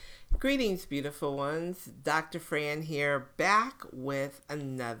Greetings, beautiful ones. Dr. Fran here, back with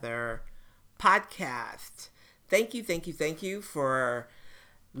another podcast. Thank you for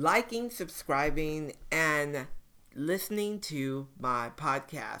liking, subscribing, and listening to my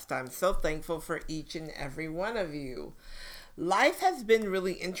podcast. I'm so thankful for each and every one of you. Life has been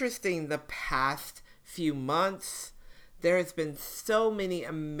really interesting the past few months. There has been so many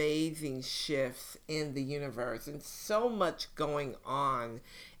amazing shifts in the universe and so much going on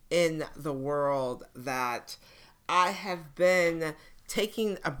in the world that I have been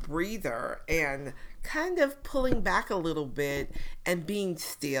taking a breather and kind of pulling back a little bit and being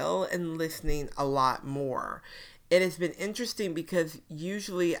still and listening a lot more. It has been interesting because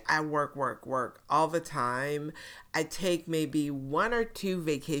usually I work all the time. I take maybe 1 or 2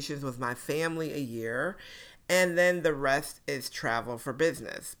 vacations with my family a year, and then the rest is travel for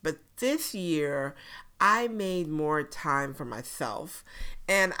business. But this year, I made more time for myself,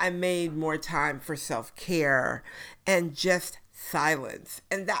 and I made more time for self-care and just silence.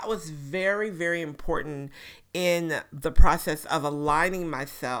 And that was very, very important in the process of aligning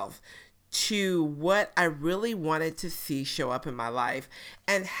myself to what I really wanted to see show up in my life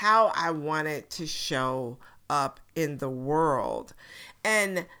and how I wanted to show up in the world.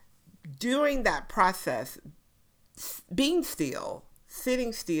 And during that process, being still,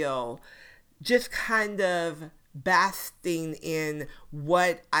 sitting still, just kind of basking in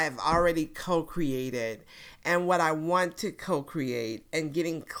what I've already co-created and what I want to co-create and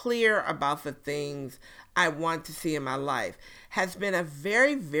getting clear about the things I want to see in my life has been a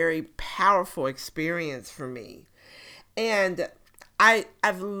very, very powerful experience for me. And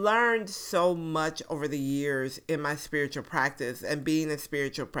I've learned so much over the years in my spiritual practice and being a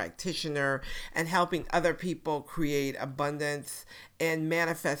spiritual practitioner and helping other people create abundance and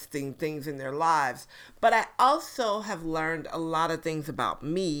manifesting things in their lives. But I also have learned a lot of things about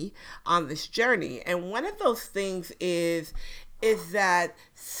me on this journey. And one of those things is that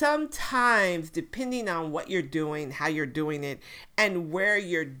sometimes, depending on what you're doing, how you're doing it, and where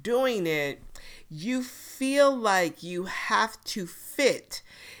you're doing it, you feel like you have to fit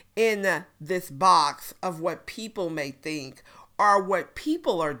in this box of what people may think or what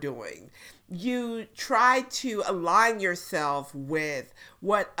people are doing. You try to align yourself with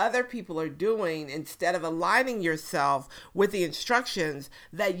what other people are doing instead of aligning yourself with the instructions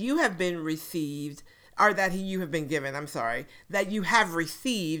that you have been received or that you have been given, that you have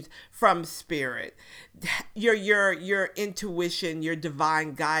received from spirit. Your intuition, your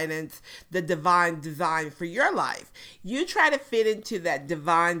divine guidance, the divine design for your life. You try to fit into that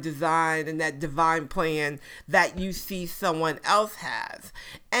divine design and that divine plan that you see someone else has.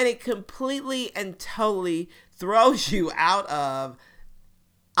 And it completely and totally throws you out of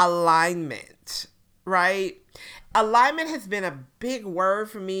alignment, right? Alignment has been a big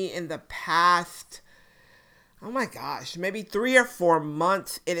word for me in the past, oh my gosh, maybe 3 or 4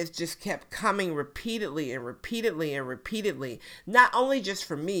 months. It has just kept coming repeatedly and repeatedly and repeatedly. Not only just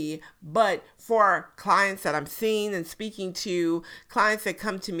for me, but for clients that I'm seeing and speaking to, clients that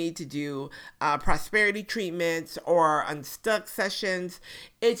come to me to do prosperity treatments or unstuck sessions.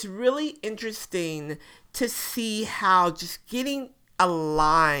 It's really interesting to see how just getting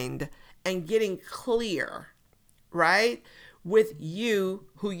aligned and getting clear, right? With you,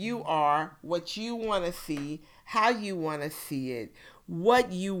 who you are, what you want to see, how you want to see it,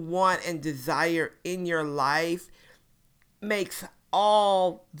 what you want and desire in your life makes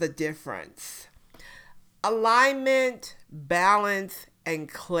all the difference. Alignment, balance, and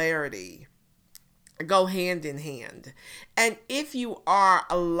clarity go hand in hand. And if you are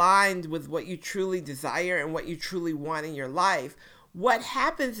aligned with what you truly desire and what you truly want in your life, what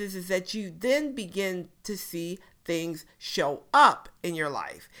happens is that you then begin to see things show up in your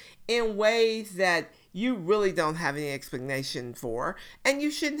life in ways that you really don't have any explanation for, and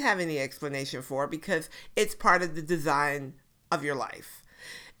you shouldn't have any explanation for because it's part of the design of your life.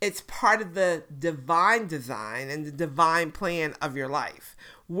 It's part of the divine design and the divine plan of your life,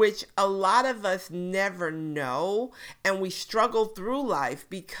 which a lot of us never know. And we struggle through life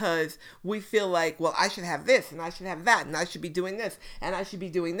because we feel like, well, I should have this and I should have that and I should be doing this and I should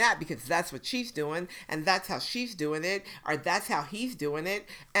be doing that because that's what she's doing and that's how she's doing it or that's how he's doing it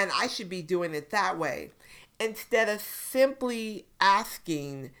and I should be doing it that way. Instead of simply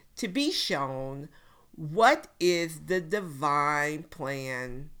asking to be shown what is the divine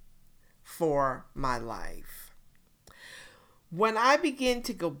plan for my life. When I begin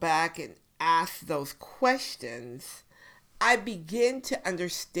to go back and ask those questions, I begin to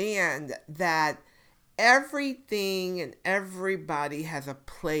understand that Everything and everybody has a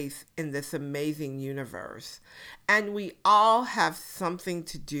place in this amazing universe, and we all have something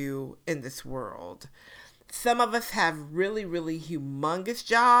to do in this world. Some of us have really, really humongous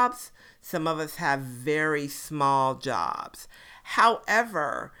jobs. Some of us have very small jobs.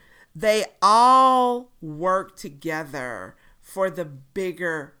 However, they all work together for the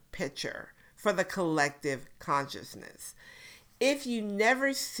bigger picture, for the collective consciousness. If you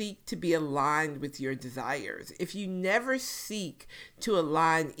never seek to be aligned with your desires, if you never seek to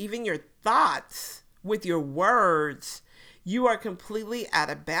align even your thoughts with your words, you are completely out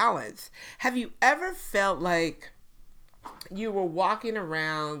of balance. Have you ever felt like you were walking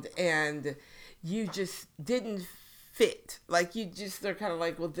around and you just didn't fit? Like they're kind of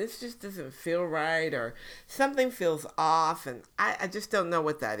like, well, this just doesn't feel right, or something feels off, and I just don't know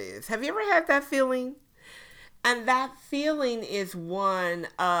what that is. Have you ever had that feeling? And that feeling is one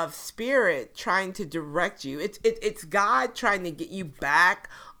of spirit trying to direct you. It's God trying to get you back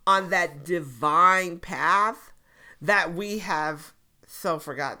on that divine path that we have so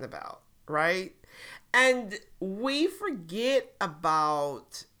forgotten about, right? And we forget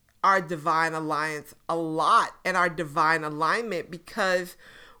about our divine alliance a lot and our divine alignment because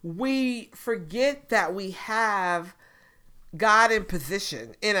we forget that we have God in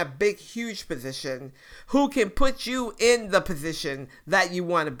position, in a big, huge position, who can put you in the position that you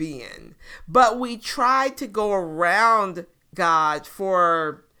want to be in. But we try to go around God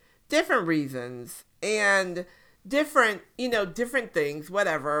for different reasons and different things,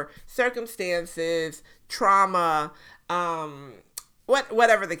 whatever, circumstances, trauma,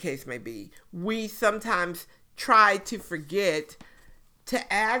 whatever the case may be. We sometimes try to forget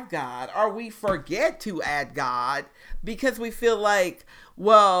to add God, or we forget to add God because we feel like,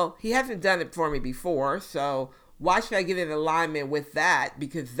 well, he hasn't done it for me before, so why should I get in alignment with that?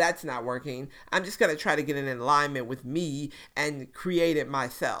 Because that's not working. I'm just going to try to get in alignment with me and create it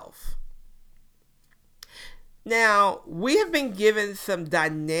myself. Now, we have been given some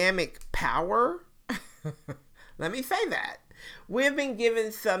dynamic power. Let me say that. We have been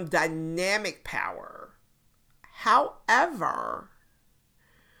given some dynamic power. However,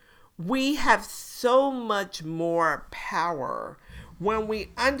 we have so much more power when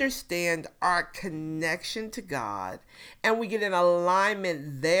we understand our connection to God and we get in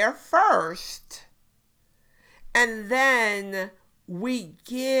alignment there first, and then we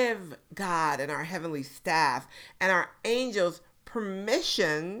give God and our heavenly staff and our angels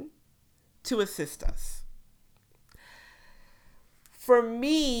permission to assist us. For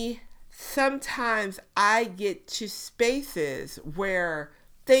me, sometimes I get to spaces where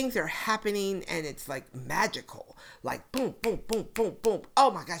things are happening and it's like magical, like boom, boom, boom, boom, boom. Oh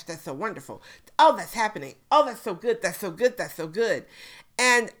my gosh, that's so wonderful. Oh, that's happening. Oh, that's so good. That's so good. That's so good.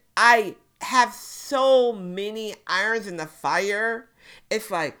 And I have so many irons in the fire. It's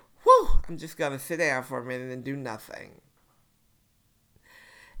like, whew, I'm just going to sit down for a minute and do nothing.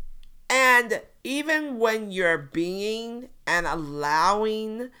 And even when you're being and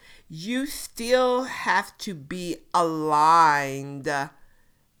allowing, you still have to be aligned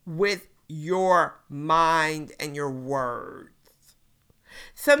with your mind and your words.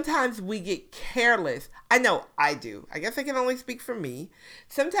 Sometimes we get careless. I know I do. I guess I can only speak for me.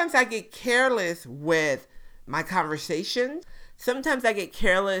 Sometimes I get careless with my conversation. Sometimes I get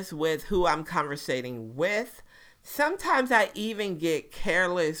careless with who I'm conversating with. Sometimes I even get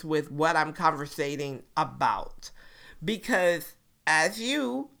careless with what I'm conversating about. Because as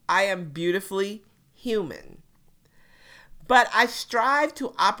you, I am beautifully human. But I strive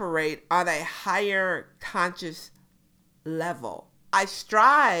to operate on a higher conscious level. I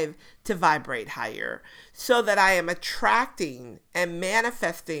strive to vibrate higher so that I am attracting and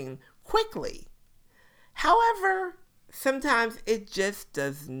manifesting quickly. However, sometimes it just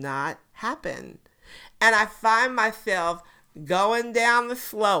does not happen. And I find myself going down the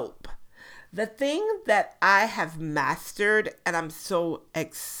slope. The thing that I have mastered, and I'm so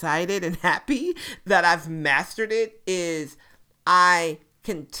excited and happy that I've mastered it, is I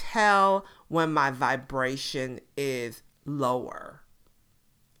can tell when my vibration is lower.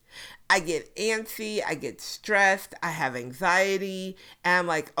 I get antsy, I get stressed, I have anxiety, and I'm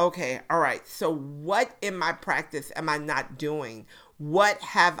like, okay, all right, so what in my practice am I not doing? What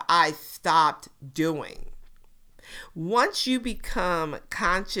have I stopped doing? Once you become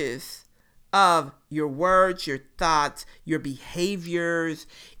conscious of your words, your thoughts, your behaviors,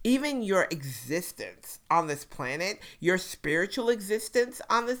 even your existence on this planet, your spiritual existence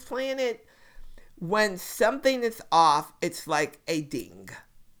on this planet, when something is off, it's like a ding.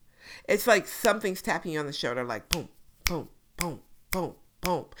 It's like something's tapping you on the shoulder, like boom, boom, boom, boom,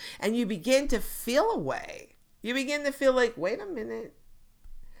 boom. And you begin to feel a way. You begin to feel like, wait a minute,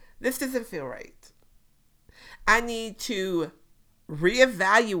 this doesn't feel right. I need to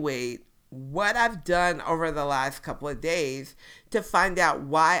reevaluate what I've done over the last couple of days to find out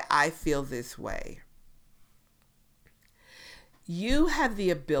why I feel this way. You have the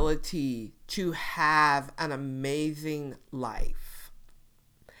ability to have an amazing life.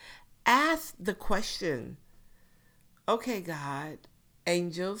 Ask the question, okay, God,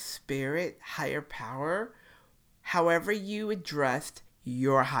 angel, spirit, higher power, however you addressed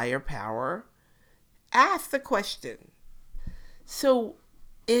your higher power, ask the question. So,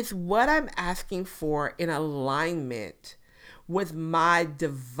 is what I'm asking for in alignment with my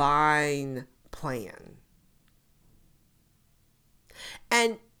divine plan?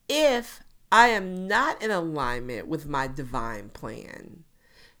 And if I am not in alignment with my divine plan,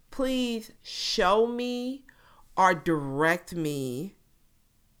 please show me or direct me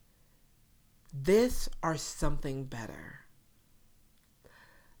this or something better.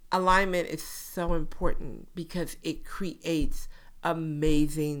 Alignment is so important because it creates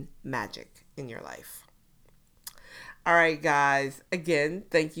amazing magic in your life. All right, guys. Again,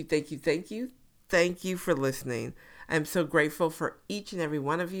 thank you. Thank you for listening. I'm so grateful for each and every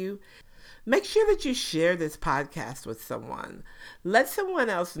one of you. Make sure that you share this podcast with someone. Let someone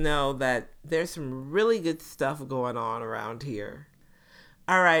else know that there's some really good stuff going on around here.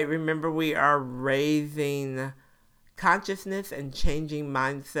 All right, remember we are raising consciousness and changing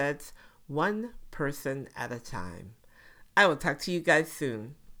mindsets one person at a time. I will talk to you guys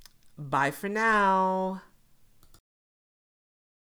soon. Bye for now.